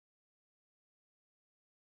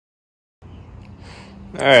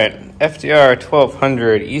All right, FDR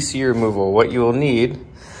 1200 ECU removal. What you will need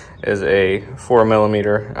is a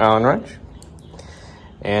 4mm Allen wrench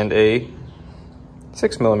and a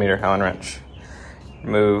 6mm Allen wrench.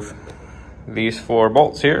 Remove these 4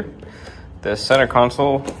 bolts here. The center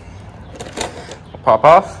console will pop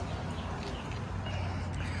off.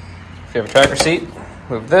 If you have a tracker seat,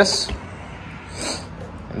 move this.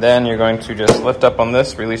 And then you're going to just lift up on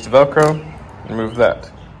this, release the Velcro, and remove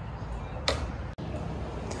that.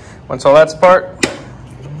 Once all that's apart,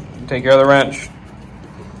 you take your other wrench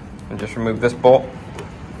and just remove this bolt.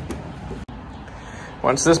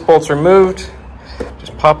 Once this bolt's removed,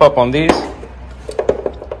 just pop up on these.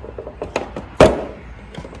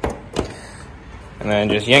 And then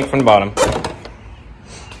just yank from the bottom.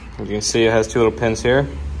 As you can see, it has 2 little pins here.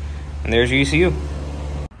 And there's your ECU.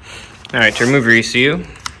 All right, to remove your ECU,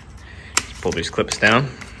 just pull these clips down.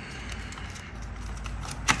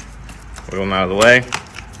 Wiggle them out of the way.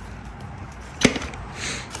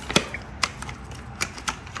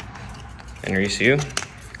 And your ECU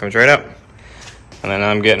comes right out. And then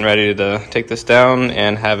I'm getting ready to take this down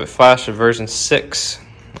and have it flash a version 6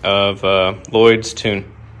 of Lloyd's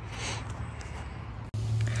tune.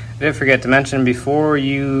 I did forget to mention, before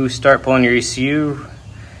you start pulling your ECU,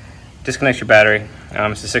 disconnect your battery.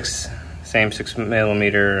 It's the same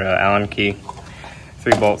 6mm Allen key.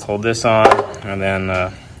 3 bolts hold this on, and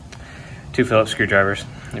then 2 Phillips screwdrivers.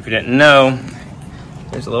 If you didn't know,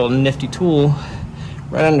 there's a little nifty tool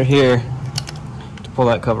right under here to pull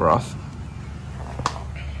that cover off.